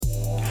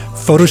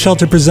Photo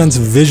Shelter presents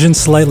Vision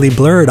Slightly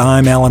Blurred.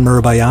 I'm Alan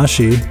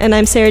Murabayashi. And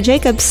I'm Sarah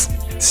Jacobs.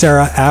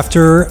 Sarah,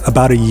 after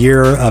about a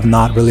year of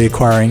not really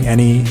acquiring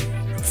any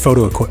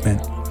photo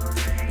equipment,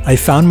 I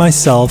found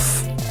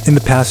myself in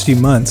the past few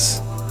months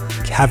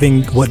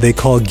having what they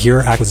call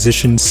gear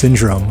acquisition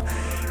syndrome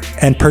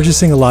and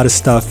purchasing a lot of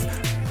stuff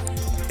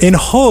in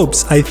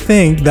hopes, I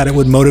think, that it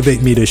would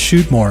motivate me to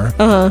shoot more.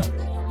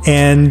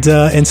 And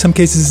in some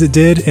cases it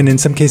did, and in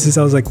some cases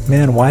I was like,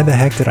 man, why the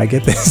heck did I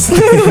get this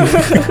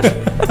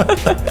thing?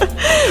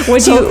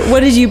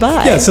 What did you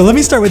buy? Yeah, so let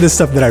me start with the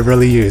stuff that I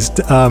really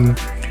used.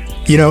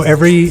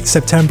 Every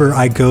September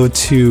I go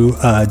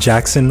to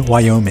Jackson,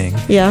 Wyoming.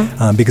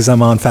 Yeah. Because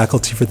I'm on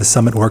faculty for the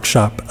Summit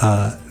Workshop.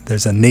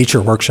 There's a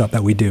nature workshop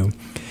that we do.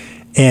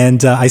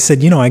 And I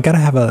said, I got to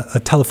have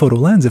a telephoto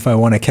lens if I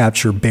want to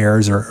capture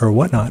bears or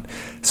whatnot.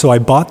 So I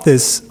bought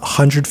this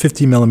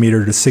 150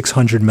 millimeter to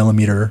 600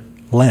 millimeter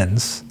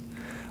lens,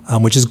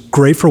 which is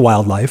great for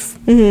wildlife.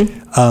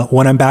 Mm-hmm.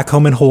 When I'm back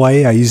home in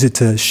Hawaii, I use it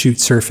to shoot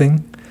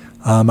surfing.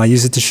 I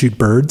use it to shoot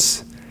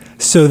birds.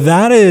 So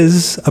that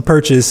is a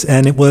purchase,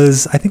 and I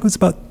think it was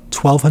about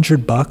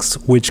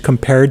 $1,200, which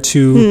compared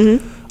to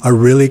a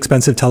really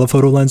expensive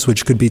telephoto lens,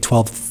 which could be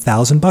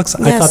 $12,000. Yes.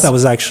 I thought that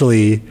was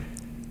actually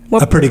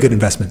a pretty good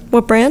investment.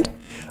 What brand?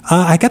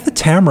 I got the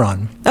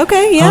Tamron.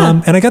 Okay,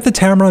 yeah. And I got the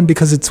Tamron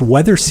because it's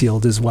weather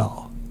sealed as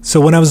well. So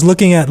when I was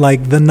looking at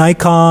like the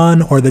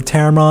Nikon or the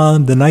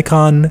Tamron, the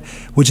Nikon,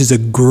 which is a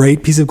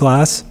great piece of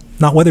glass,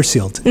 not weather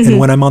sealed. Mm-hmm. And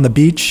when I'm on the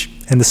beach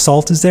and the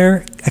salt is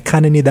there, I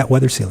kind of need that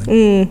weather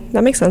sealing.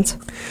 That makes sense.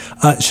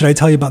 Should I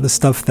tell you about the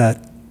stuff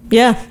that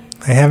I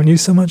haven't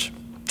used so much?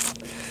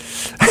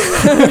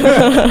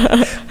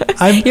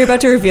 You're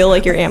about to reveal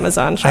like your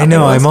Amazon shopping I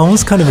know, list. I'm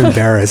almost kind of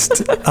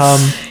embarrassed.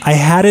 I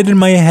had it in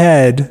my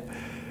head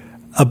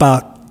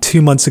about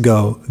 2 months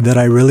ago that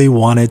I really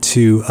wanted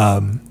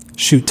to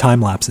shoot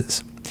time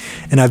lapses.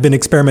 And I've been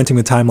experimenting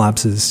with time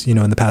lapses,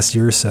 in the past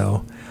year or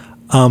so.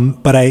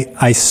 But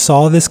I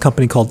saw this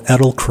company called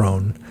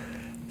Edelkrone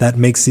that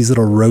makes these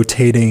little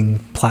rotating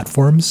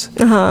platforms.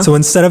 Uh-huh. So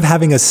instead of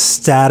having a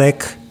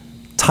static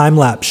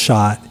time-lapse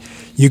shot,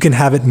 you can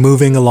have it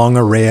moving along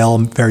a rail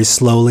very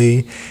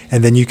slowly,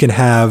 and then you can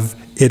have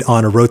it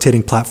on a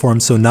rotating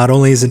platform. So not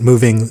only is it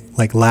moving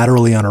like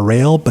laterally on a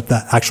rail, but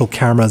the actual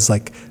camera is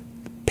like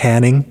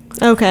panning.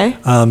 Okay.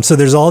 So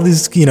there's all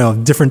these,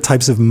 different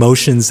types of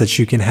motions that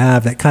you can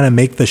have that kind of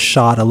make the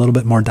shot a little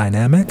bit more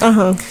dynamic.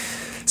 Uh-huh.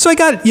 So I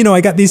got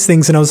these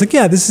things and I was like,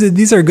 yeah,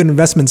 these are good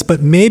investments,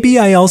 but maybe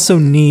I also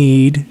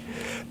need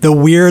the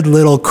weird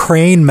little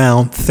crane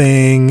mount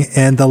thing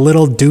and the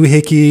little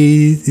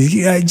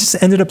doohickey. I just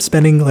ended up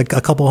spending like a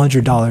couple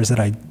 $100 that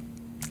I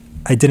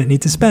didn't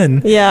need to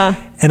spend. Yeah.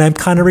 And I'm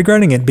kind of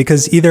regretting it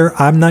because either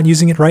I'm not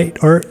using it right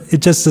or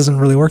it just doesn't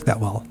really work that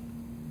well.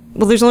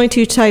 Well, there's only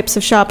two types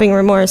of shopping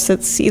remorse.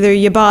 It's either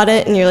you bought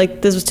it and you're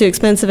like, this was too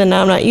expensive and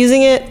now I'm not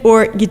using it,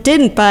 or you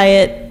didn't buy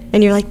it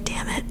and you're like,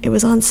 damn it, it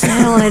was on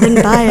sale and I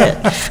didn't buy it.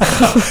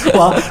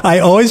 Well, I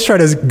always try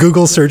to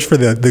Google search for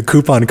the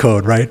coupon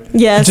code, right?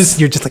 Yes.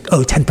 You're just like,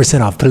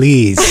 10% off,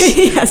 please.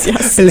 Yes.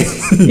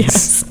 Please.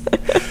 Yes.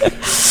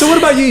 So what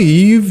about you?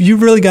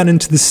 You've really gotten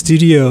into the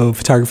studio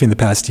photography in the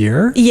past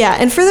year. Yeah,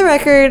 and for the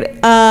record,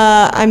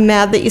 I'm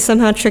mad that you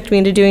somehow tricked me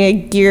into doing a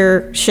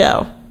gear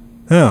show.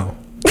 Oh.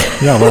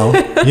 Yeah, well,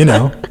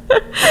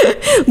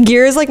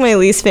 Gear is like my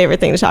least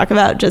favorite thing to talk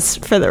about,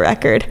 just for the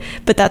record,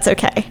 but that's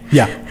okay.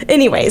 Yeah.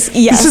 Anyways,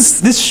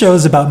 yes. This show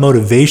is about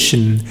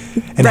motivation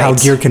and how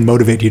gear can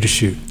motivate you to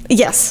shoot.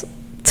 Yes,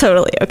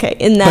 totally. Okay,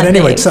 in that But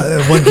anyway, vein. so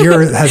what gear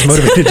has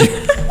motivated you?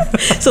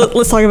 So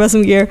let's talk about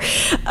some gear.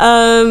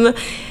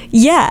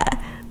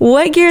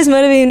 What gear has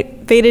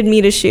motivated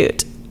me to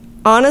shoot?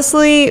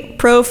 Honestly,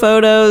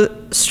 ProPhoto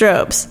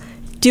strobes.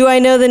 Do I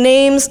know the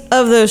names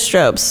of those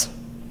strobes?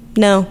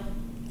 No.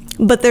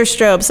 But they're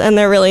strobes, and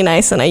they're really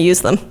nice, and I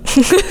use them.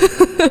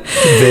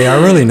 They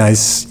are really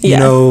nice. Yeah.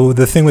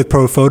 The thing with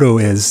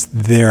ProPhoto is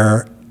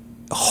they're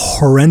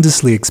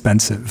horrendously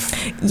expensive.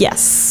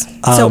 Yes.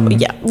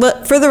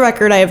 For the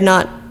record, I have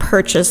not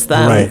purchased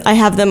them. Right. I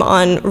have them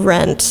on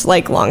rent,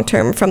 like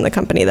long-term, from the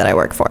company that I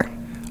work for.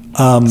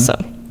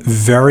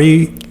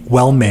 Very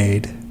well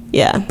made.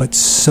 Yeah. But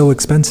so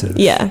expensive.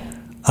 Yeah.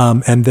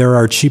 And there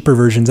are cheaper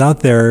versions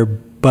out there,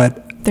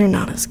 but they're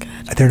not as good.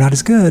 They're not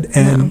as good.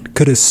 And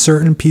could a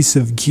certain piece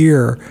of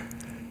gear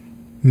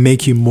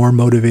make you more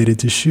motivated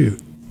to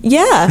shoot?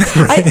 Yeah.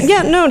 Right?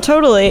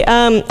 Totally.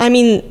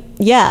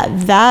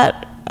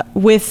 That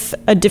with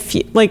a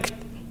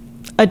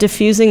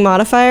diffusing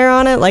modifier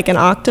on it, like an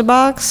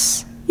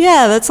Octabox.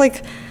 Yeah, that's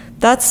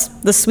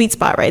the sweet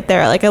spot right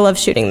there. Like, I love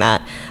shooting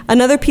that.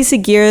 Another piece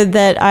of gear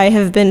that I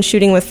have been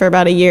shooting with for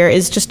about a year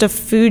is just a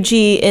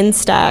Fuji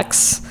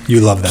Instax. You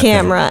love that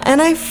camera, thing.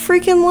 and I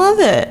freaking love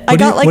it. What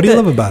do you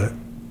love about it?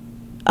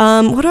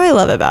 What do I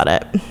love about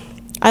it?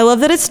 I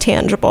love that it's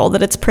tangible,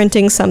 that it's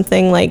printing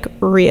something like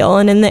real.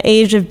 And in the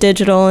age of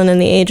digital and in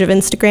the age of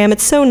Instagram,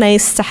 it's so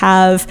nice to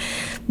have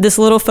this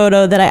little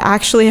photo that I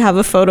actually have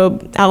a photo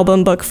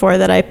album book for,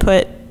 that I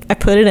put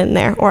it in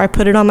there, or I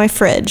put it on my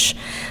fridge.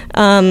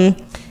 And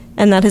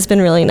And that has been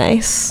really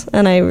nice.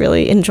 And I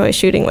really enjoy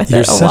shooting with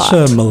You're it a lot.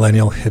 such a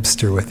millennial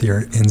hipster with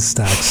your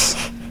Instax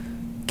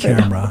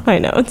camera. I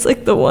know. It's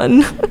like the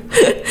one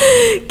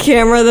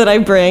camera that I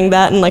bring,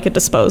 that and like a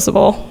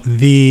disposable.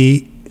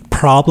 The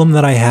problem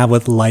that I have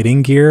with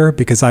lighting gear,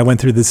 because I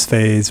went through this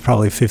phase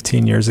probably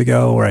 15 years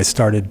ago where I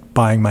started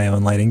buying my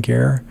own lighting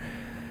gear,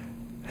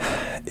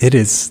 that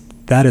is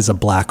a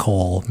black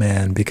hole,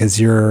 man,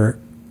 because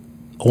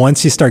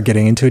once you start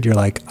getting into it, you're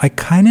like, I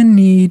kind of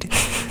need,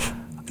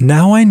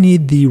 now I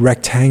need the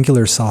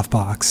rectangular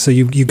softbox. So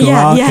you go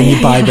out and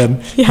you buy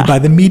you buy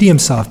the medium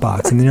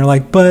softbox, and then you're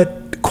like, but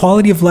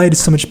quality of light is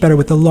so much better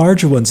with the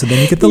larger one. So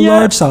then you get the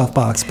large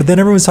softbox, but then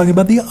everyone's talking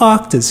about the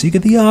Octus. So you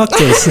get the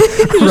Octus,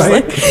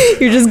 right?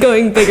 You're just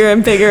going bigger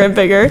and bigger and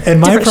bigger. And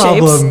my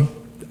problem,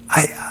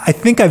 I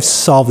think I've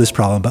solved this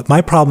problem, but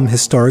my problem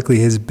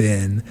historically has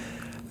been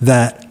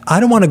that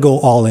I don't want to go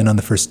all in on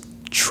the first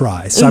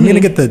try. So I'm going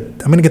to get the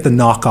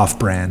knockoff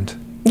brand.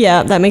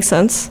 Yeah, that makes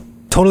sense.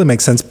 Totally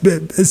makes sense,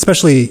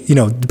 especially,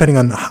 depending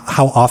on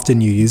how often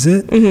you use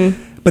it.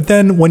 Mm-hmm. But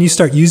then when you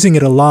start using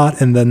it a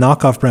lot and the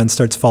knockoff brand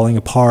starts falling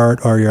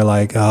apart, or you're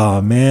like,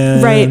 oh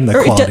man, right.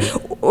 the quality.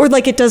 Or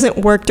like it doesn't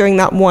work during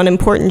that one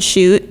important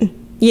shoot,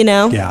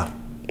 Yeah.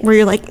 Where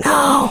you're like,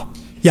 no.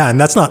 Yeah, and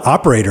that's not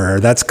operator error.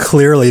 That's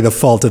clearly the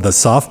fault of the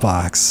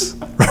softbox.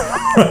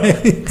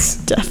 Right?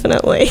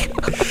 Definitely.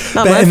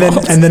 Not my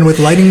fault. And then with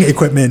lighting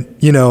equipment,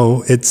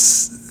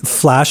 it's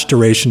flash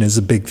duration is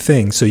a big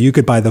thing. So you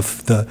could buy the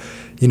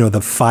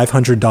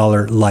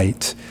 $500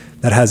 light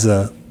that has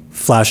a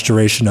flash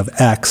duration of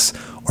X,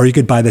 or you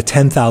could buy the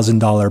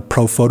 $10,000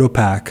 Pro Photo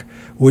Pack,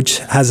 which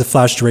has a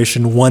flash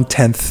duration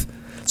 1/10.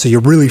 So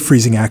you're really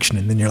freezing action,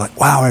 and then you're like,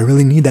 wow, I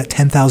really need that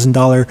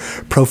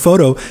 $10,000 Pro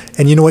Photo.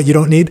 And you know what you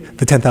don't need?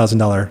 The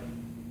 $10,000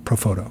 Pro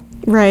Photo.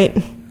 Right.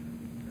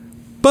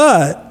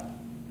 But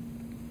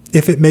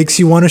if it makes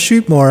you want to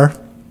shoot more,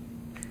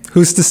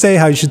 who's to say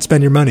how you should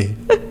spend your money?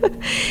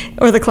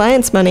 Or the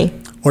client's money.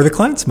 Or the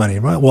client's money,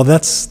 right? Well,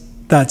 that's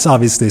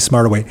obviously a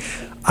smarter way.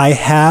 I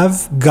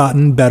have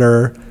gotten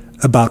better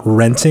about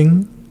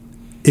renting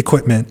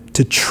equipment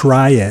to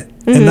try it,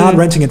 and not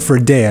renting it for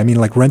a day. I mean,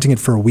 like renting it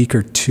for a week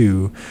or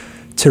two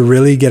to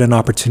really get an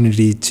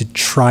opportunity to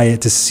try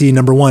it, to see,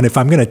 number one, if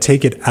I'm going to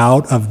take it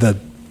out of the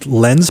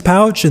lens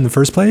pouch in the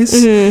first place,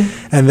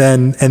 and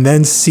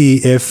then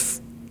see if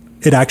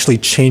it actually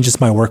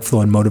changes my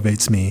workflow and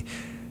motivates me.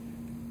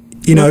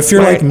 That's if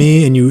you're smart. like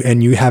me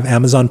and you have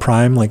Amazon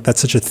Prime, like that's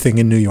such a thing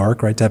in New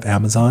York, right? To have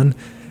Amazon,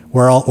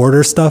 where I'll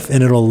order stuff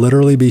and it'll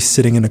literally be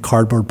sitting in a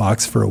cardboard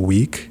box for a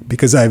week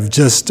because I've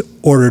just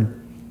ordered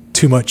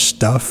too much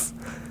stuff.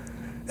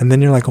 And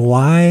then you're like,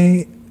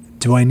 why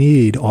do I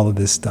need all of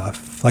this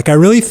stuff? Like, I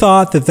really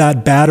thought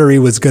that battery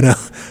was going to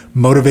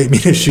motivate me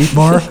to shoot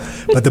more,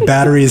 but the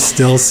battery is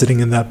still sitting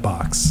in that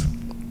box.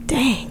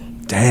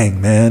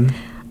 Dang, man.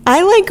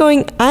 I like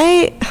going,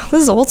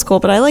 this is old school,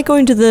 but I like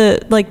going to the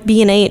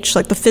B&H,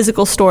 like the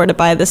physical store, to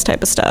buy this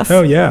type of stuff.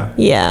 Oh, yeah.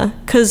 Yeah,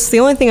 because the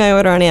only thing I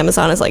order on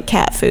Amazon is like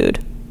cat food.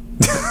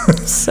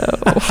 So,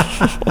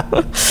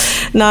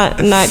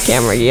 not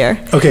camera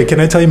gear. Okay, can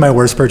I tell you my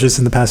worst purchase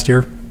in the past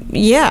year?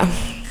 Yeah.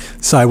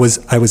 So I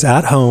was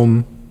at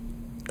home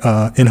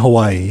in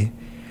Hawaii,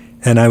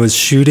 and I was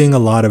shooting a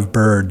lot of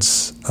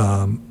birds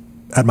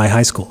at my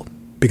high school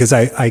because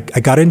I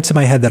got into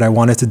my head that I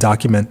wanted to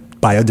document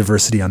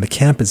biodiversity on the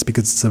campus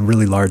because it's a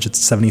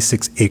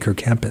 76-acre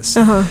campus.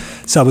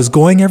 So I was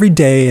going every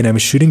day and I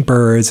was shooting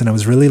birds and I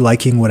was really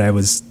liking what I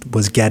was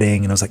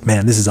getting, and I was like,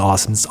 man, this is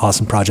awesome. It's an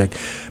awesome project.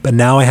 But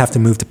now I have to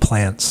move to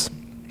plants.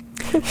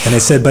 And I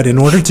said, but in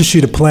order to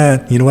shoot a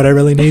plant, you know what I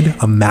really need?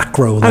 A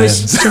macro lens. I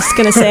was just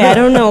going to say, I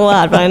don't know a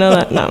lot, but I know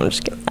that. No, I'm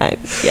just kidding.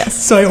 Yes.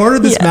 So I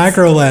ordered this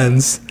macro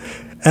lens,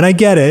 and I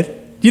get it.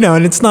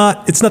 And it's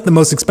not the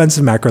most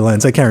expensive macro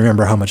lens. I can't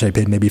remember how much I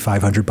paid, maybe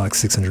 $500,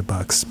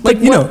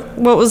 $600.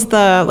 What was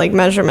the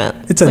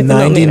measurement? It's a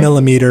 90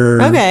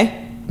 millimeter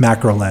okay.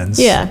 macro lens.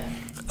 Yeah.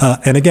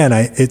 And again,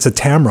 it's a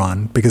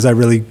Tamron because I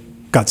really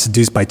got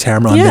seduced by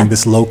Tamron being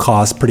this low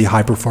cost, pretty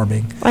high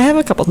performing. I have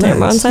a couple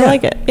Tamrons. I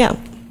like it. Yeah.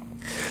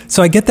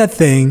 So I get that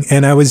thing,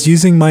 and I was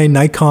using my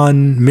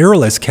Nikon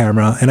mirrorless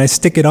camera, and I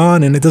stick it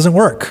on, and it doesn't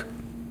work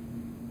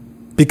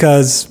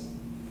because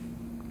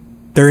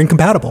they're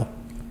incompatible.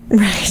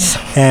 Right.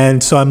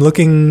 And so I'm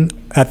looking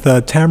at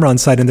the Tamron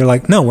site, and they're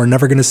like, no, we're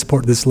never going to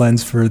support this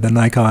lens for the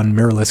Nikon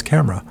mirrorless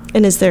camera.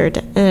 And is there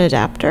an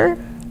adapter?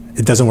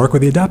 It doesn't work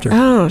with the adapter.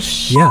 Oh,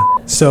 shit. Yeah.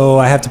 So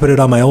I have to put it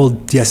on my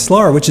old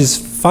DSLR, which is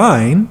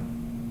fine.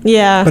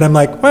 Yeah. But I'm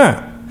like,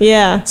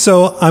 yeah.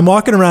 So I'm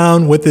walking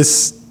around with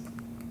this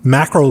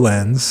macro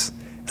lens,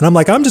 and I'm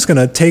like, I'm just going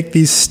to take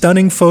these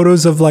stunning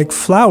photos of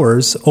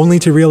flowers, only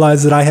to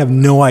realize that I have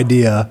no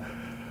idea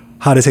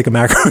how to take a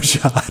macro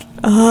shot.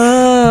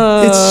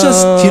 Oh. It's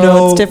just,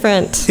 it's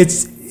different.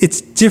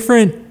 It's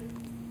different,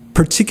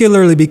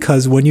 particularly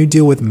because when you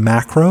deal with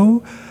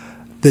macro,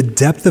 the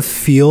depth of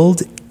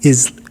field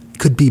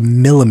could be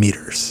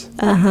millimeters.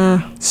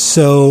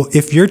 So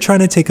if you're trying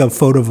to take a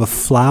photo of a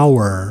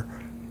flower,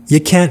 you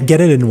can't get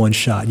it in one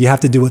shot. You have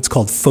to do what's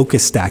called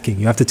focus stacking.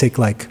 You have to take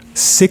like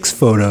 6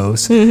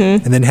 photos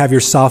and then have your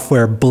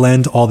software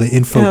blend all the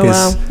in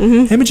focus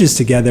images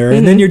together.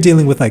 And then you're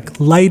dealing with like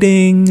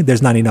lighting.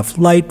 There's not enough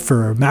light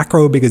for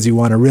macro because you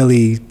want to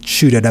really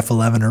shoot at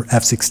f11 or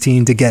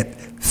f16 to get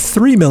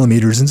 3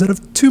 millimeters instead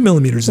of 2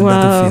 millimeters in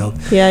depth of field.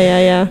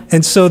 Yeah.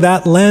 And so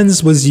that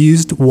lens was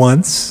used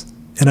once,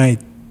 and I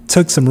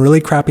took some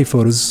really crappy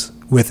photos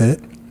with it.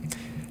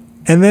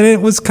 And then it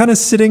was kind of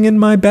sitting in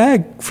my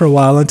bag for a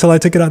while until I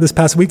took it out this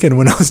past weekend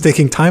when I was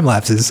taking time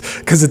lapses,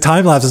 because the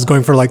time lapse is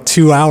going for like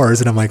 2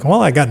 hours. And I'm like,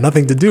 well, I got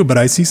nothing to do, but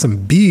I see some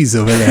bees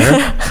over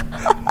there.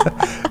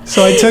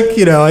 So I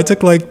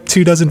took like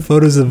 24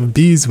 photos of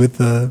bees with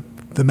the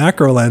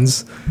macro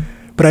lens,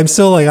 but I'm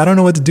still like, I don't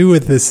know what to do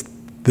with this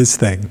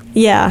thing.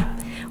 Yeah.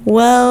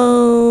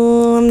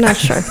 Well, I'm not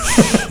sure.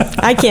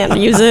 I can't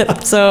use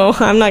it, so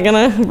I'm not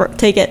going to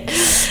take it.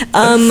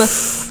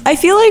 I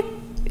feel like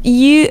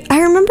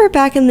I remember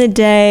back in the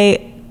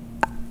day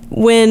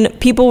when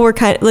people were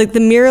kind of like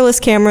the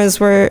mirrorless cameras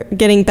were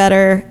getting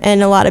better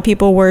and a lot of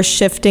people were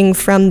shifting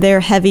from their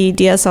heavy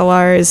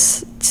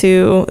DSLRs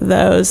to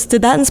those.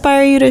 Did that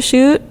inspire you to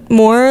shoot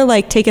more,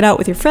 like take it out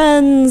with your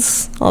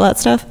friends, all that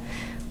stuff?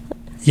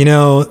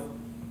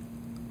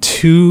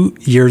 2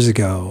 years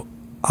ago,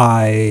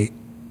 I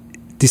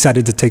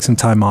decided to take some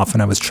time off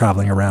and I was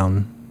traveling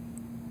around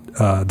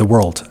the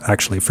world.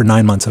 Actually, for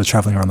 9 months, I was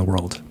traveling around the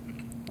world.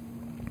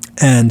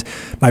 And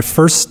my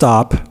first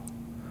stop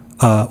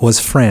was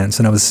France,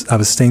 and I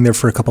was staying there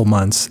for a couple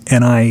months.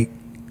 And I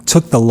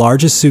took the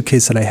largest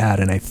suitcase that I had,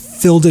 and I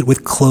filled it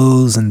with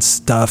clothes and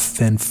stuff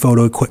and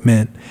photo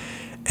equipment.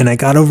 And I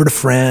got over to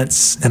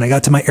France, and I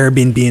got to my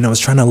Airbnb, and I was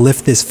trying to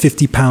lift this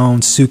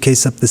 50-pound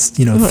suitcase up this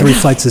 3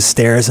 flights of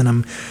stairs.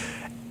 And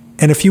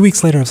a few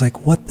weeks later, I was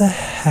like, "What the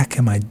heck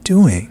am I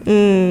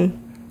doing?"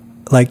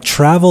 Like,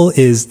 travel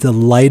is the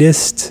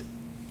lightest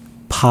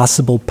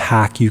possible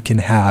pack you can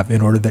have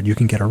in order that you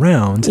can get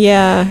around.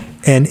 Yeah.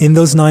 And in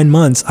those 9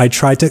 months, I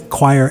tried to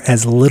acquire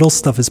as little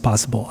stuff as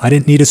possible. I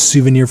didn't need a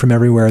souvenir from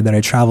everywhere that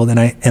I traveled, and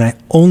I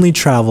only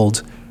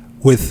traveled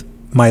with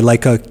my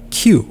Leica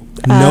Q.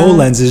 No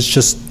lenses,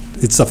 just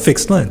it's a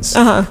fixed lens.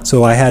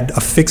 So I had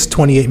a fixed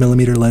 28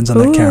 millimeter lens on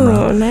that camera.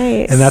 Oh,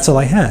 nice. And that's all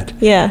I had.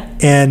 Yeah.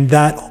 And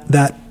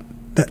that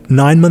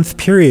 9 month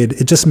period,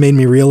 it just made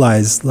me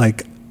realize,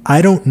 like,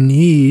 I don't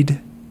need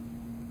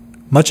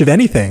much of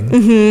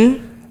anything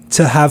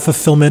to have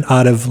fulfillment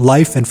out of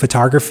life and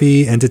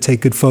photography and to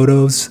take good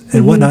photos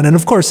and whatnot. And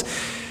of course,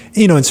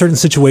 in certain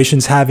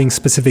situations, having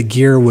specific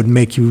gear would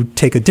make you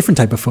take a different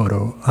type of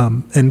photo,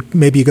 and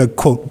maybe a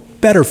quote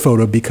better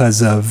photo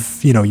because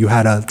of you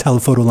had a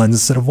telephoto lens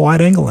instead of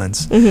wide angle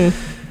lens.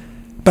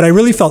 But I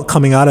really felt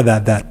coming out of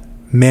that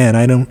man,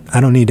 I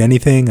don't need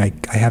anything.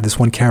 I have this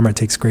one camera, it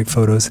takes great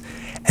photos.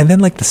 And then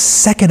like the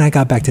second I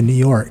got back to New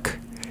York,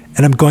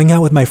 and I'm going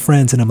out with my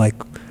friends, and I'm like,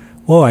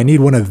 whoa, I need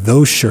one of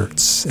those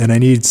shirts and I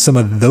need some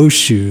of those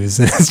shoes.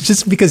 And it's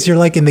just because you're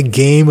like in the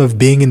game of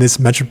being in this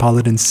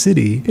metropolitan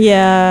city.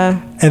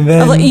 Yeah. And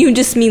then you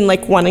just mean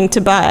like wanting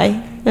to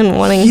buy and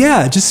wanting.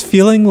 Yeah, just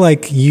feeling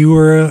like you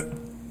were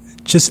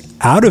just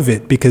out of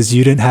it because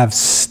you didn't have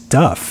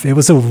stuff. It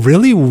was a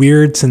really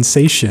weird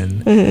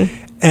sensation.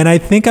 And I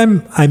think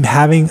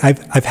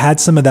I've had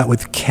some of that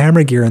with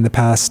camera gear in the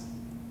past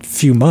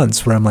few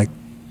months where I'm like,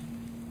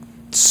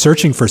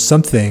 searching for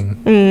something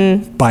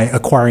by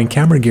acquiring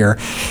camera gear,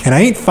 and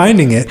I ain't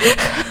finding it.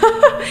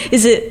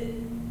 Is it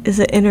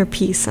inner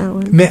peace,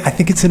 Alan? Man, I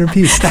think it's inner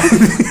peace. I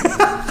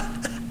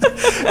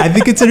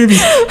think it's inner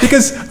peace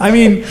because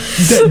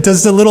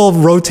does the little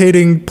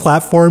rotating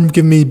platform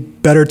give me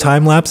better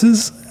time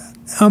lapses?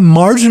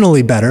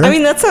 Marginally better.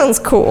 That sounds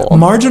cool.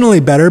 Marginally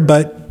better,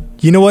 but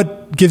you know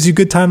what gives you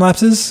good time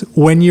lapses?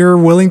 When you're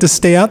willing to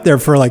stay out there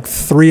for like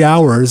 3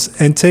 hours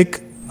and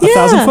take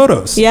 1,000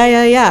 photos.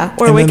 Yeah.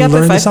 Or wake up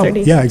at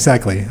 5:30. Yeah,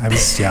 exactly.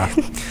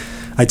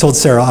 I told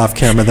Sarah off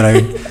camera that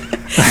I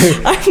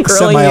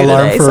set my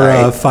alarm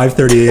for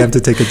 5:30 a.m. to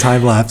take a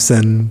time lapse,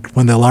 and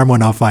when the alarm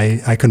went off,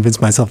 I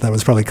convinced myself that it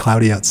was probably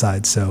cloudy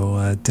outside,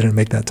 so didn't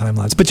make that time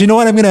lapse. But you know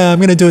what? I'm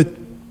gonna do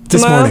it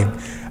this morning.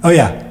 Oh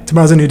yeah,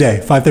 tomorrow's a new day.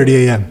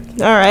 5:30 a.m.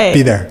 All right.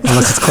 Be there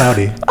unless it's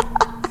cloudy.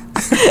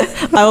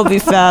 I will be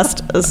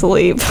fast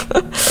asleep.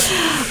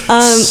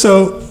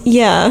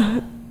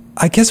 Yeah.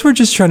 I guess we're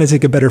just trying to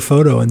take a better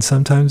photo, and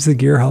sometimes the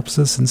gear helps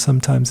us, and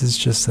sometimes it's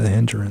just a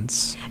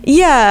hindrance.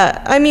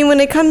 Yeah, when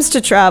it comes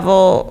to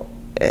travel,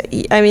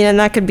 and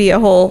that could be a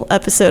whole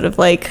episode of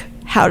like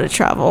how to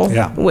travel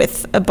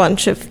with a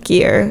bunch of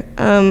gear.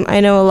 I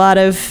know a lot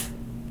of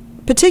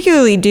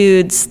particularly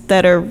dudes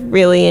that are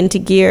really into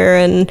gear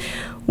and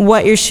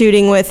what you're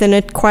shooting with and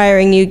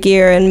acquiring new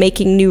gear and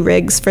making new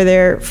rigs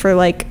for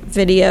like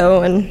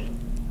video and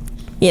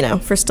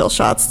for still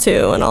shots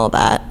too and all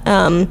that.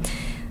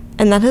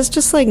 And that has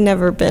just like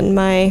never been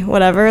my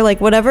whatever. Like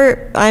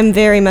whatever, I'm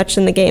very much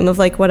in the game of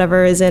like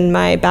whatever is in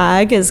my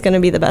bag is going to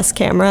be the best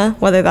camera,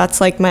 whether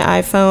that's like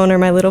my iPhone or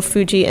my little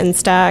Fuji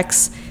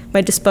Instax,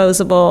 my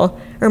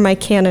disposable, or my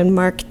Canon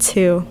Mark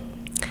II,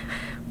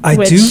 I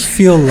which do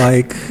feel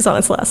like is on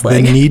its last the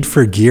leg. need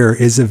for gear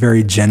is a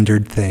very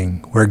gendered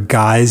thing where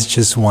guys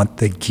just want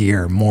the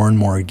gear, more and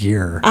more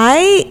gear.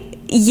 I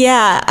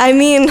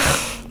mean,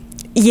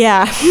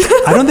 yeah.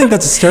 I don't think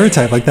that's a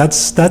stereotype. Like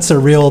that's a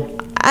real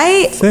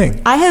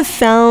thing. I have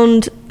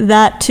found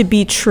that to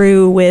be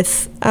true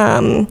with,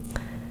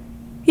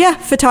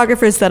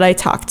 photographers that I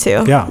talk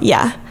to.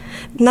 Yeah.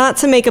 Not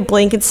to make a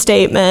blanket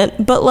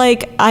statement, but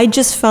like I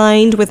just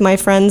find with my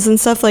friends and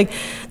stuff, like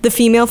the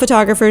female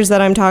photographers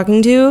that I'm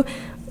talking to,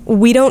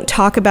 we don't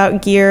talk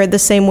about gear the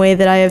same way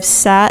that I have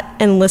sat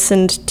and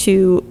listened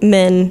to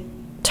men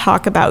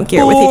talk about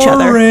gear with each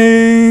other.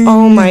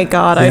 Oh my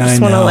God. I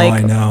just want to I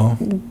know.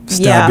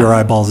 Stab your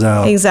eyeballs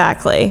out.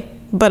 Exactly.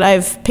 But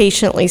I've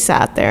patiently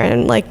sat there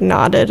and like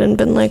nodded and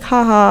been like,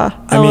 haha,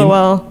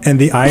 LOL. And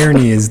the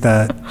irony is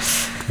that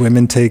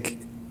women take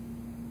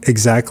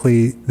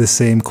exactly the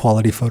same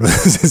quality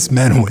photos as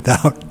men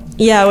without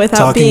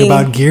talking being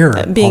about gear,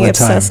 being all the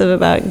obsessive time.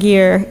 about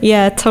gear.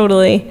 Yeah,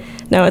 totally.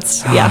 No,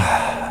 it's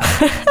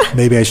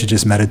Maybe I should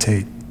just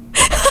meditate.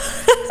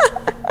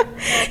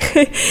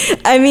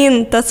 I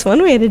mean, that's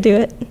one way to do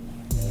it.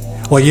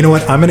 Well, you know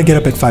what? I'm going to get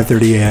up at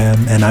 5:30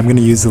 a.m. and I'm going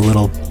to use the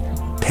little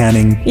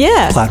panning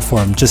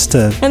platform just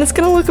to. And it's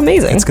going to look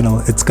amazing. It's going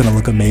to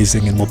look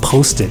amazing, and we'll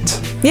post it.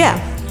 Yeah.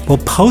 We'll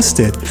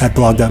post it at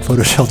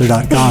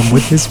blog.photoshelter.com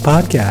with this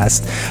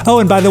podcast. Oh,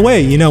 and by the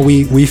way,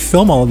 we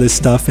film all of this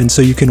stuff, and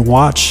so you can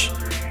watch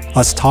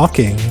us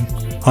talking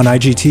on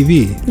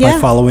IGTV by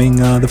following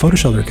the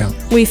Photoshelter account.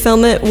 We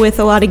film it with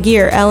a lot of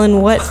gear.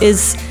 Ellen, look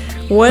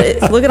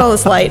at all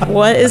this light.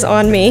 What is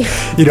on me?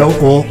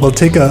 We'll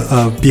take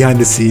a behind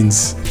the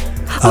scenes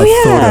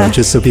photo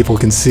just so people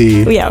can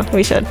see. Yeah,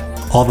 we should.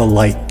 All the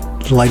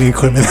lighting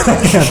equipment that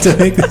I have to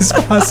make this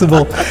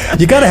possible.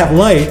 You got to have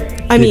light.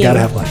 You got to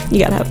have light. You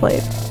got to have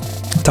light.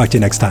 Talk to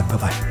you next time.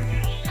 Bye-bye.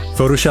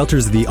 Photoshelter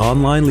is the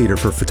online leader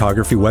for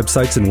photography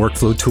websites and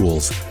workflow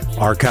tools.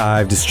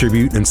 Archive,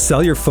 distribute, and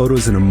sell your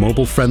photos in a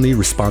mobile-friendly,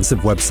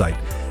 responsive website.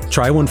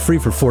 Try one free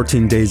for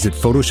 14 days at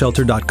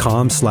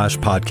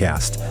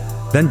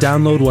photoshelter.com/podcast. Then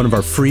download one of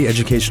our free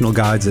educational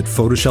guides at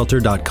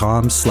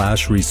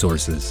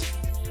photoshelter.com/resources.